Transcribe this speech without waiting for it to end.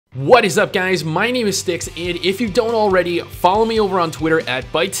What is up, guys? My name is STIX, and if you don't already, follow me over on Twitter at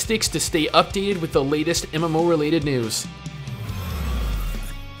ByteStix to stay updated with the latest MMO related news.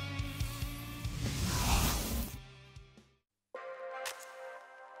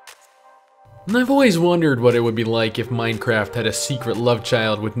 I've always wondered what it would be like if Minecraft had a secret love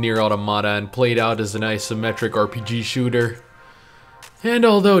child with Nier Automata and played out as an isometric RPG shooter. And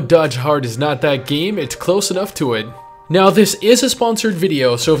although Dodge Hard is not that game, it's close enough to it. Now, this is a sponsored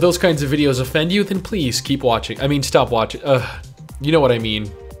video, so if those kinds of videos offend you, then please keep watching. I mean, stop watching. You know what I mean.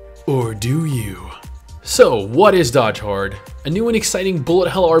 Or do you? So, what is Dodge Hard? A new and exciting bullet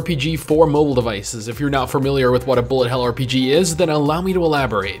hell RPG for mobile devices. If you're not familiar with what a bullet hell RPG is, then allow me to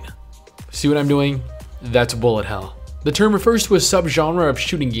elaborate. See what I'm doing? That's bullet hell. The term refers to a subgenre of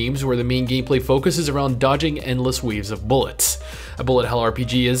shooting games where the main gameplay focuses around dodging endless waves of bullets. A bullet hell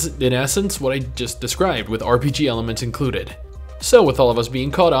RPG is, in essence, what I just described, with RPG elements included. So, with all of us being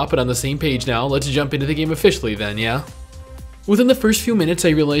caught up and on the same page now, let's jump into the game officially then, yeah? Within the first few minutes, I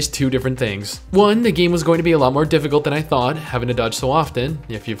realized two different things. One, the game was going to be a lot more difficult than I thought, having to dodge so often.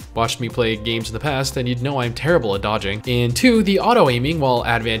 If you've watched me play games in the past, then you'd know I'm terrible at dodging. And two, the auto-aiming, while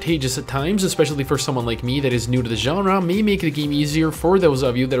advantageous at times, especially for someone like me that is new to the genre, may make the game easier for those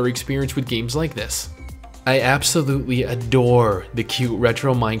of you that are experienced with games like this. I absolutely adore the cute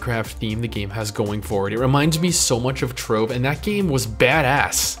retro Minecraft theme the game has going for it. It reminds me so much of Trove, and that game was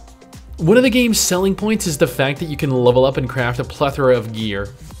badass. One of the game's selling points is the fact that you can level up and craft a plethora of gear.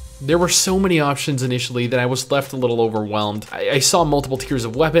 There were so many options initially that I was left a little overwhelmed. I saw multiple tiers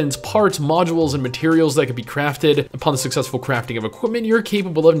of weapons, parts, modules, and materials that could be crafted. Upon the successful crafting of equipment, you're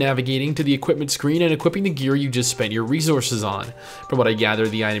capable of navigating to the equipment screen and equipping the gear you just spent your resources on. From what I gather,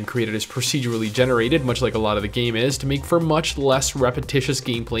 the item created is procedurally generated, much like a lot of the game is, to make for much less repetitious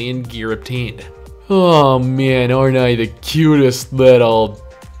gameplay and gear obtained. Oh man, aren't I the cutest little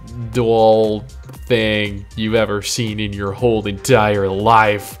doll thing you've ever seen in your whole entire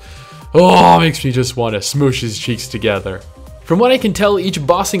life. Oh, makes me just want to smoosh his cheeks together. From what I can tell, each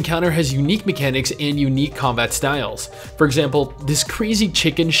boss encounter has unique mechanics and unique combat styles. For example, this crazy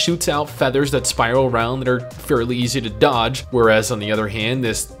chicken shoots out feathers that spiral around that are fairly easy to dodge, whereas on the other hand,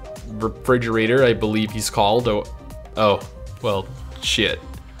 this refrigerator, I believe he's called, well, shit.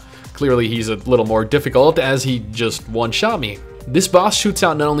 Clearly he's a little more difficult as he just one-shot me. This boss shoots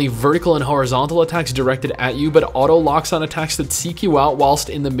out not only vertical and horizontal attacks directed at you, but auto locks on attacks that seek you out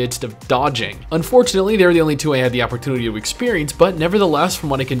whilst in the midst of dodging. Unfortunately, they're the only two I had the opportunity to experience, but nevertheless, from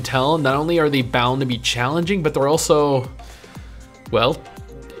what I can tell, not only are they bound to be challenging, but they're also, well,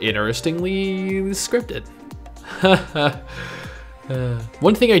 interestingly scripted.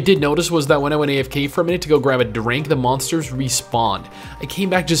 One thing I did notice was that when I went AFK for a minute to go grab a drink, the monsters respawned. I came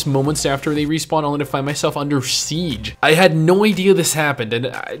back just moments after they respawned only to find myself under siege. I had no idea this happened, and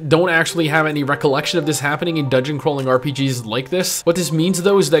I don't actually have any recollection of this happening in dungeon crawling RPGs like this. What this means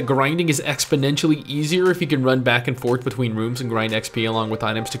though is that grinding is exponentially easier if you can run back and forth between rooms and grind XP along with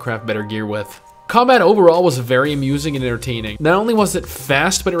items to craft better gear with. Combat overall was very amusing and entertaining. Not only was it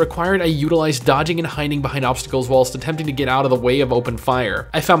fast, but it required I utilize dodging and hiding behind obstacles whilst attempting to get out of the way of open fire.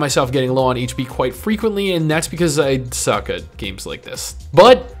 I found myself getting low on HP quite frequently, and that's because I suck at games like this.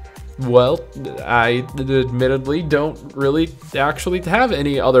 But, well, I admittedly don't really actually have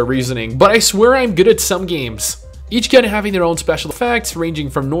any other reasoning, but I swear I'm good at some games. Each gun having their own special effects, ranging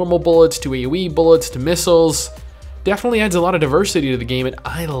from normal bullets to AoE bullets to missiles. Definitely adds a lot of diversity to the game, and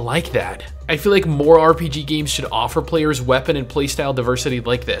I like that. I feel like more RPG games should offer players weapon and playstyle diversity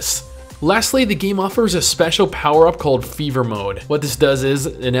like this. Lastly, the game offers a special power-up called Fever Mode. What this does is,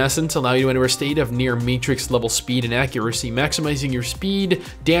 in essence, allow you to enter a state of near Matrix level speed and accuracy, maximizing your speed,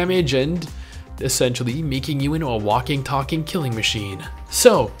 damage, and essentially making you into a walking, talking killing machine.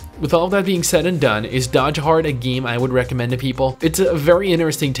 So, with all of that being said and done, is Dodge Hard a game I would recommend to people? It's a very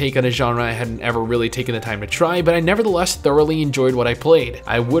interesting take on a genre I hadn't ever really taken the time to try, but I nevertheless thoroughly enjoyed what I played.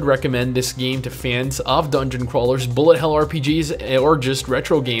 I would recommend this game to fans of dungeon crawlers, bullet hell RPGs, or just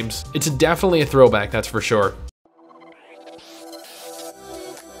retro games. It's definitely a throwback, that's for sure.